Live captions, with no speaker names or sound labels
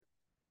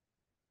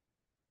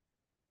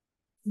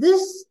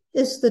This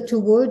is the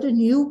Toward a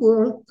New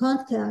World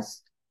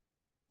podcast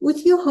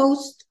with your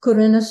host,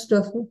 Corinna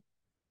Stoffel.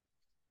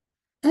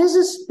 As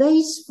a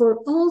space for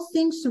all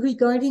things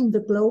regarding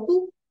the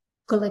global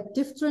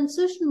collective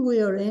transition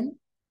we are in,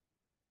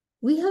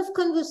 we have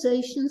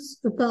conversations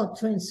about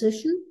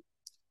transition,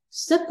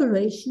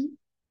 separation,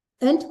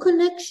 and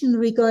connection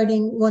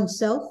regarding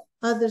oneself,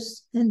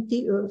 others, and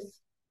the earth.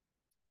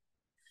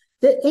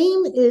 The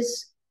aim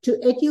is to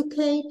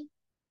educate,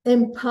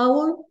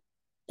 empower,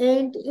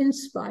 and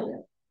inspire.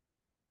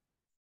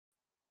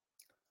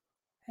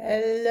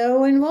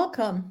 Hello and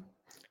welcome.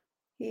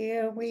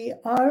 Here we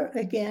are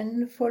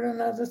again for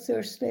another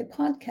Thursday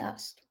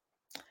podcast.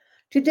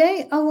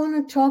 Today I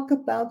want to talk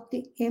about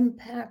the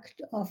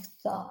impact of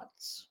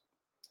thoughts,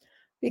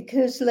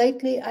 because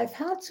lately I've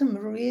had some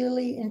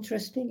really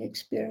interesting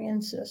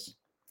experiences.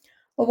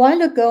 A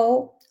while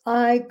ago,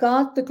 I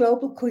got the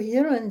Global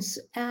Coherence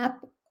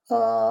app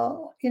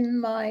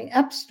in my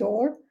app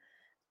store,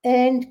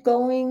 and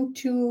going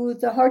to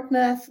the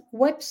HeartMath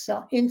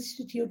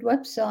Institute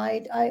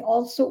website, I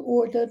also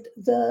ordered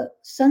the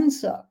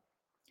sensor.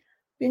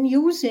 Been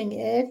using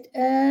it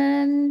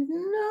and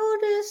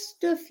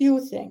noticed a few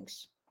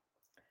things.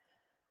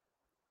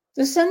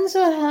 The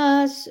sensor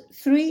has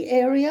 3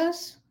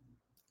 areas: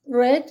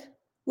 red,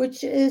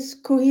 which is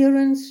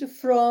coherence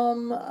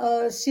from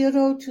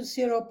 0 to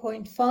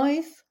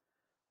 0.5,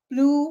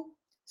 blue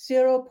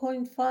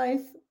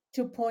 0.5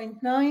 to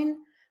 0.9,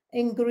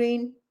 and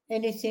green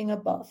anything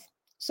above.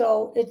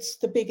 So it's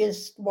the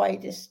biggest,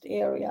 widest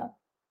area.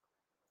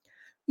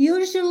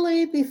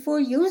 Usually before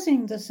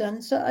using the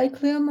sensor, I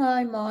clear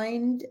my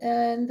mind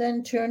and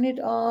then turn it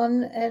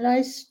on, and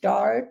I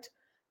start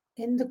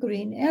in the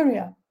green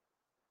area.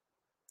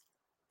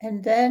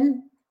 And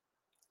then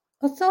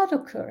a thought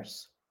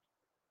occurs,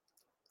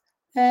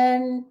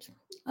 and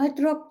I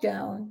drop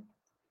down,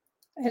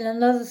 and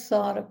another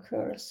thought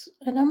occurs,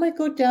 and I might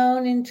go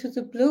down into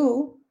the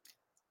blue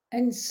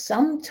and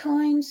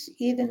sometimes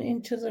even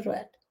into the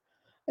red.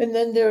 And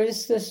then there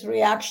is this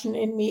reaction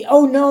in me: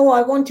 oh no,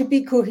 I want to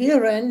be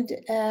coherent.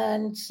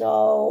 And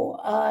so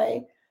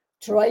I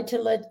try to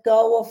let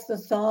go of the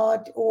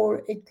thought,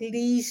 or at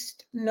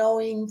least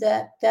knowing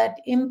that that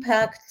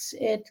impacts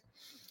it,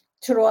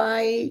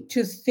 try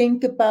to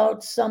think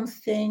about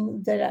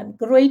something that I'm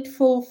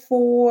grateful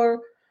for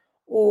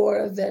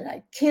or that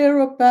I care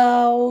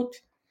about,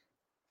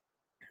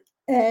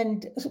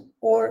 and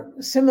or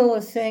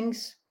similar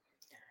things.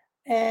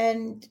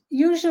 And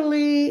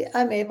usually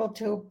I'm able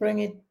to bring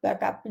it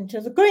back up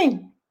into the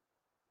green.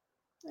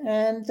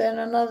 And then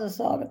another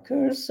thought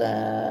occurs,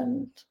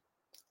 and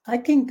I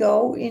can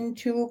go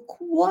into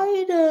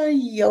quite a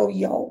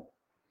yo-yo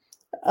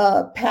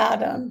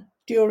pattern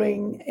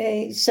during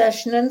a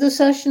session. And the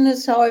session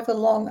is however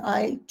long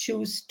I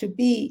choose to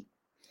be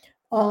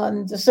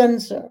on the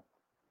sensor.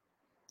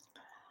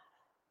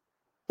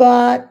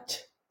 But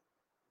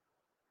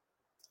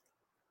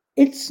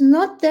it's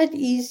not that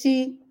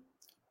easy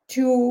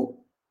to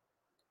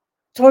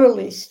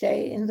totally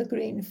stay in the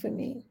green for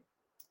me.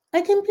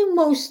 I can be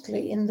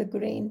mostly in the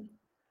green.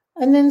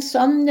 And then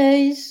some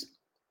days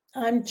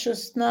I'm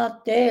just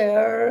not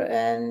there,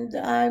 and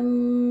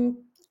I'm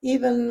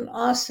even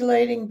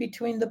oscillating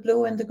between the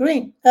blue and the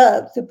green,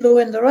 the blue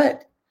and the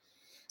red,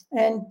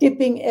 and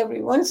dipping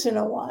every once in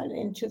a while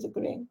into the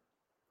green.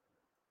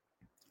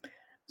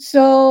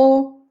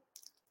 So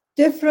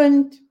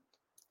different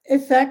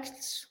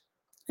effects.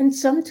 And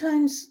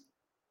sometimes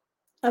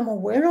I'm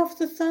aware of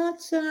the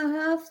thoughts that I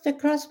have that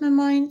cross my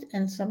mind,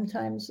 and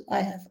sometimes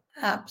I have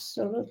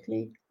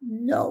absolutely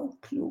no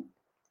clue.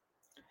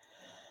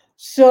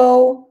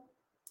 So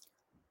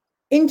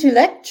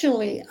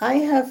intellectually, I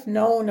have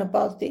known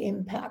about the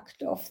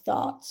impact of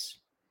thoughts,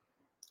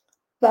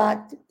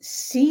 but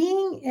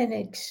seeing and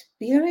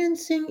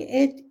experiencing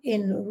it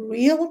in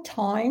real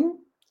time,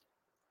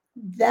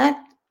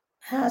 that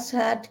has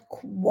had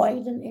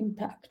quite an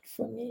impact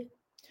for me,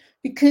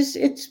 because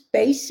it's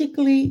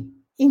basically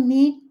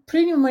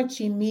pretty much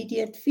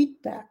immediate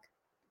feedback.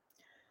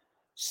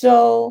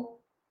 So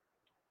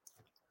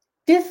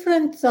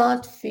different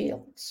thought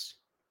fields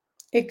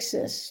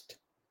exist.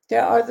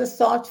 There are the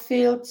thought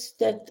fields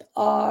that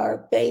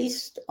are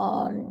based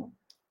on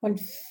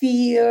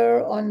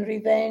fear, on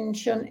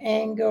revenge, on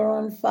anger,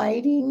 on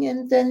fighting.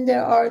 And then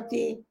there are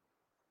the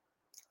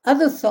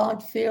other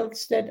thought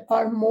fields that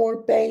are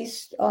more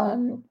based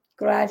on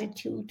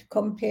gratitude,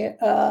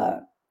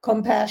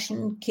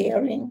 compassion,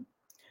 caring.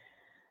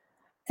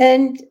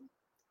 And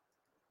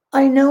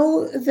I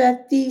know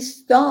that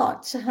these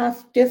thoughts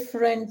have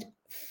different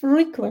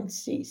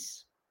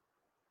frequencies.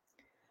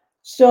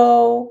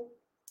 So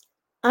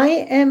I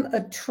am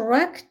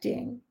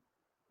attracting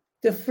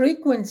the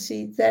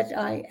frequency that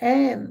I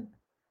am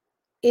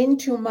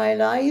into my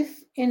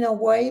life in a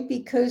way,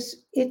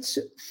 because it's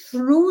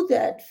through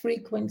that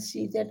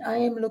frequency that I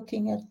am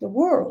looking at the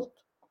world.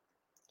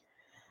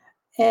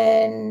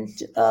 And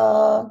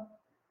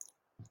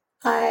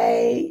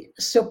I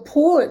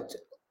support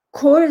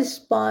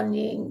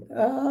corresponding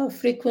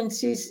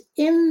frequencies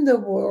in the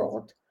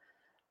world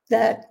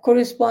that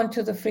correspond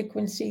to the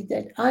frequency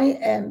that I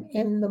am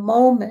in the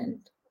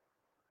moment.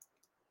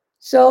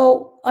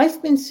 So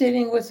I've been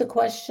sitting with the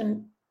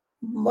question,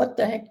 what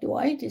the heck do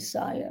I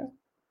desire?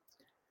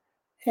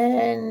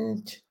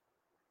 And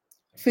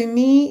for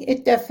me,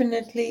 it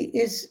definitely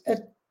is a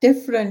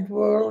different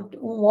world,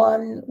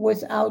 one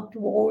without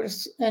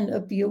wars and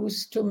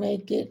abuse, to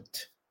make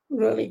it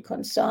really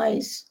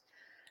concise.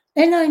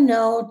 And I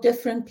know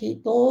different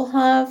people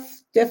have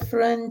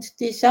different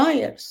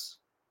desires.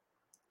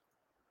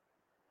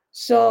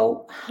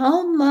 So,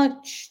 how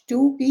much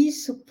do we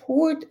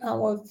support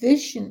our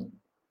vision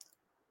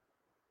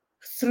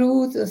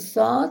through the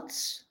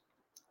thoughts,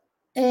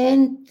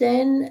 and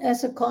then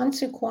as a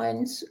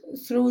consequence,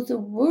 through the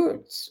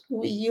words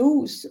we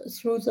use,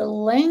 through the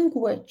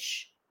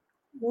language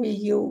we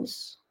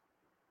use?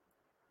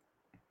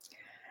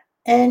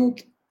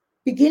 And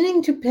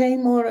beginning to pay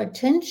more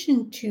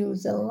attention to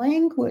the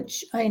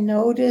language, I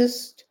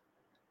noticed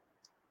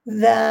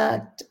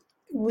that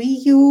we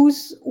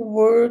use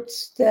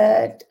words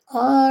that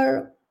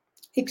are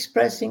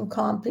expressing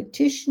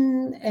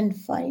competition and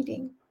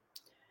fighting.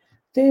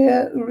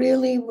 They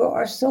really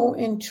are so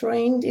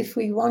entrained. If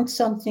we want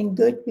something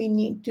good, we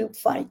need to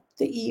fight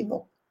the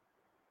evil.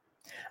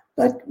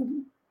 But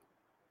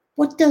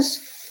what does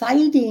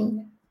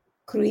fighting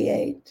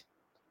create?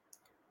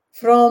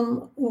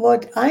 From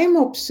what I'm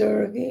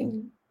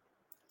observing,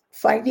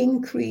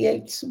 fighting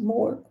creates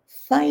more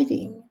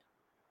fighting.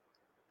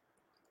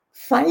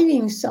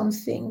 Fighting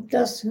something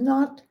does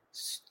not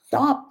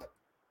stop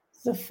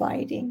the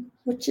fighting,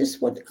 which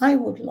is what I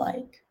would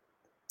like.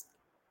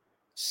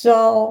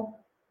 So,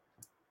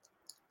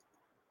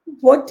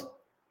 what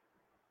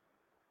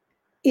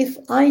if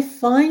I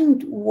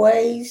find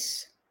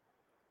ways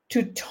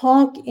to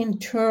talk in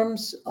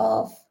terms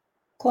of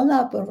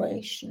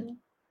collaboration,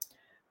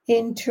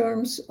 in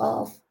terms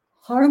of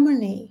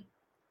harmony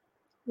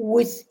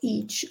with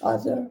each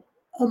other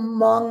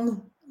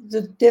among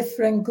the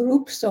different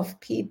groups of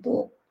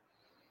people?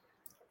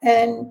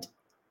 And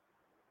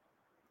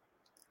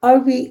are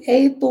we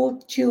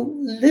able to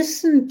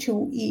listen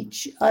to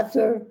each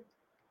other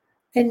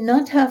and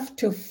not have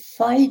to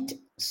fight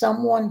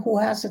someone who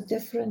has a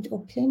different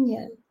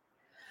opinion?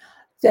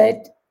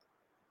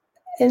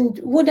 And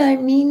what I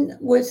mean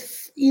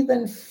with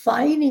even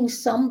fighting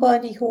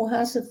somebody who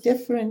has a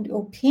different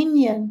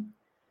opinion,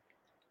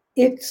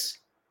 it's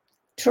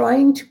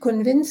trying to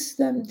convince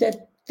them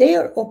that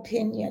their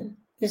opinion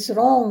is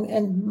wrong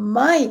and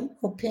my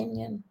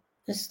opinion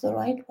is the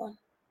right one.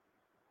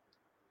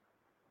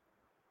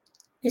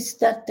 Is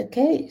that the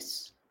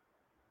case?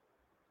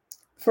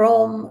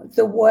 From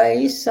the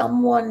way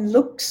someone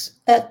looks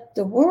at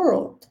the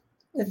world,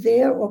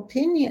 their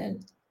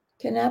opinion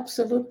can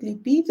absolutely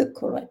be the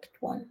correct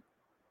one.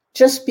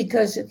 Just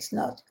because it's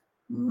not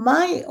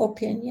my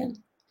opinion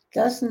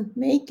doesn't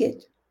make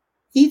it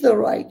either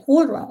right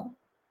or wrong.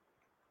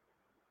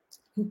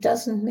 It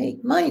doesn't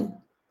make mine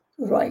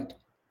right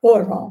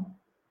or wrong.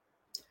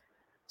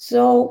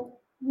 So,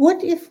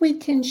 what if we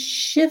can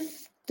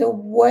shift the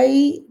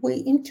way we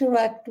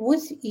interact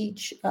with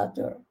each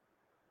other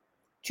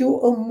to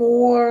a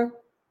more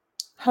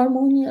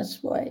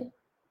harmonious way?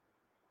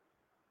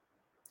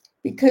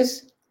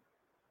 Because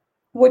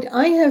what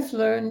I have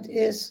learned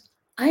is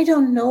I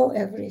don't know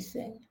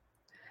everything.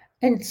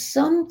 And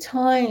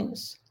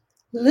sometimes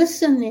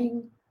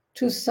listening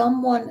to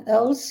someone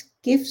else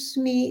gives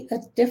me a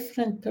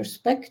different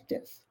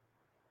perspective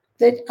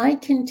that I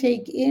can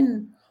take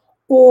in,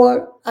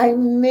 or I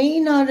may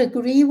not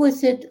agree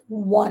with it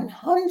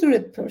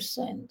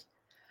 100%,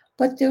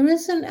 but there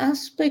is an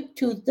aspect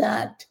to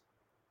that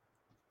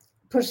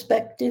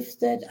perspective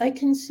that I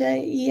can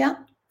say, yeah,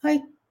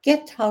 I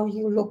get how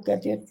you look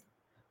at it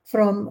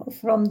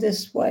from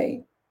this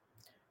way.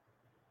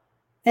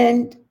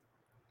 And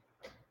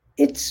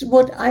it's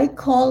what I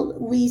call,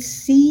 we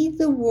see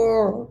the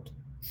world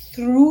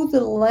through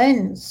the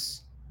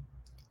lens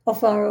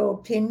of our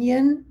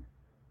opinion,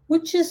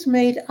 which is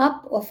made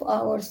up of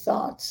our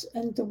thoughts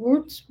and the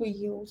words we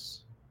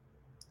use.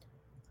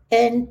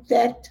 And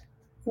that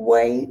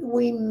way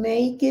we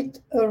make it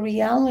a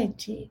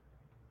reality.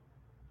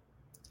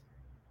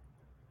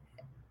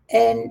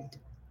 And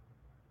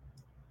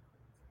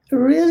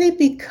really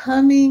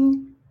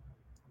becoming,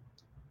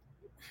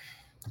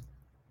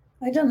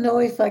 I don't know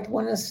if I'd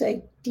want to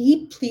say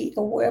deeply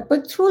aware,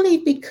 but truly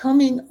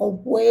becoming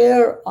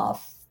aware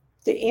of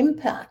the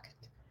impact.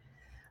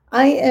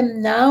 I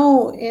am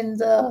now in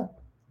the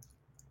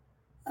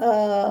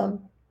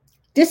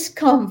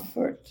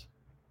discomfort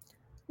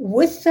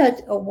with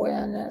that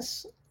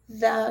awareness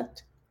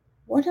that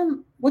what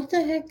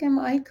the heck am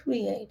I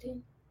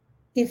creating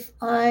if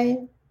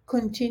I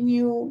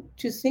continue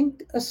to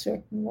think a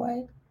certain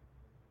way?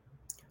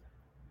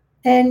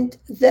 And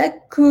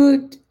that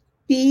could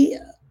be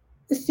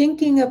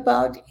thinking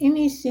about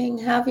anything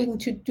having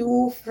to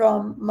do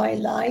from my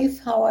life,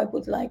 how I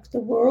would like the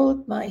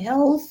world, my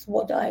health,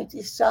 what I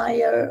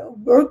desire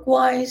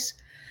work-wise.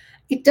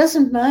 It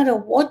doesn't matter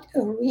what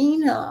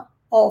arena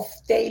of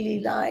daily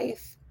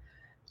life.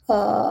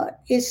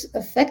 is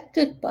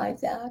affected by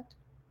that.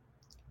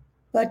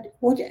 But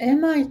what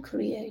am I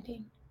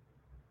creating?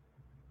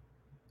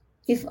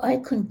 If I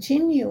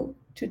continue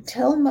to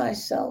tell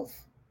myself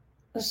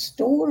a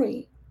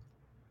story,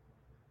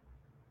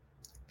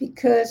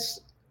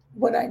 because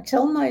what I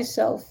tell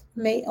myself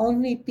may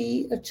only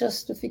be a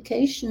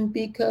justification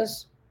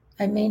because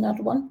I may not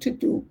want to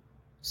do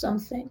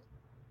something.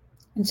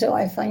 And so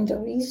I find a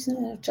reason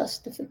and a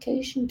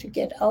justification to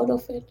get out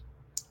of it,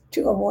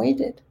 to avoid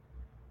it.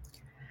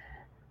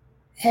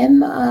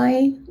 Am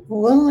I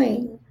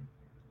willing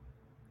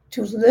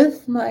to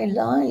live my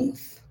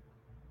life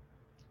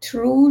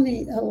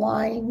truly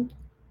aligned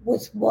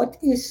with what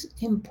is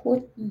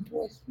important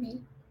with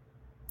me,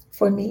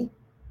 for me?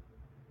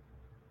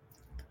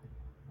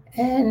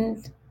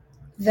 And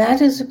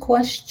that is a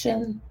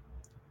question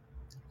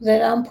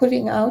that I'm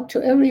putting out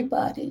to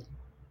everybody.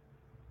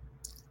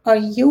 Are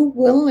you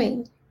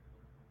willing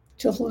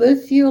to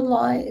live your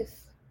life,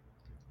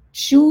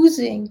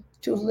 choosing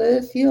to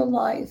live your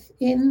life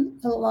in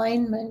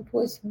alignment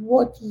with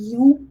what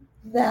you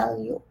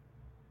value?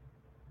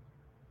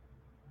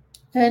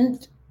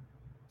 And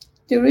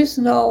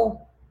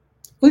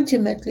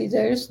ultimately,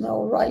 there is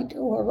no right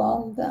or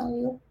wrong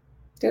value.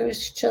 There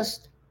is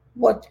just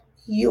what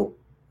you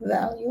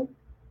value.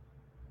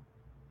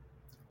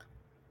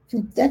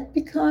 And that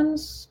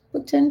becomes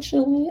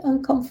potentially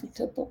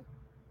uncomfortable.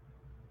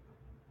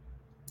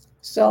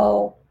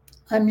 So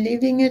I'm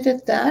leaving it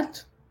at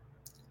that.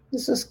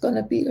 This is going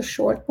to be a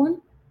short one.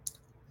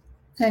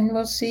 And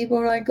we'll see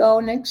where I go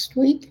next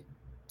week.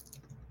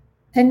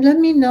 And let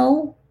me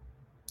know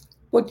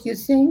what you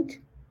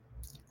think.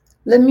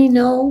 Let me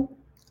know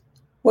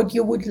what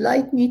you would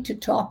like me to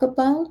talk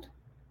about.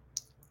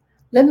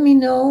 Let me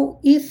know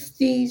if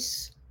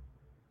these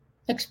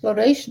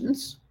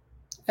explorations,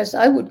 as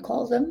I would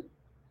call them,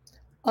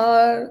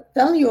 are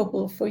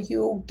valuable for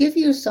you, give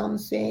you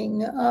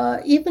something,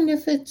 even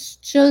if it's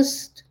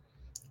just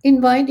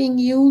inviting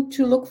you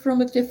to look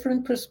from a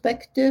different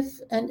perspective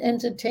and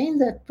entertain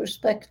that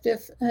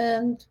perspective,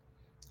 and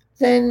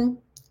then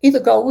either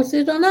go with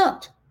it or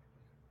not,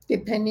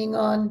 depending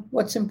on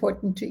what's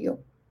important to you.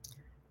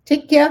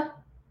 Take care.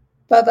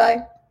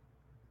 Bye-bye.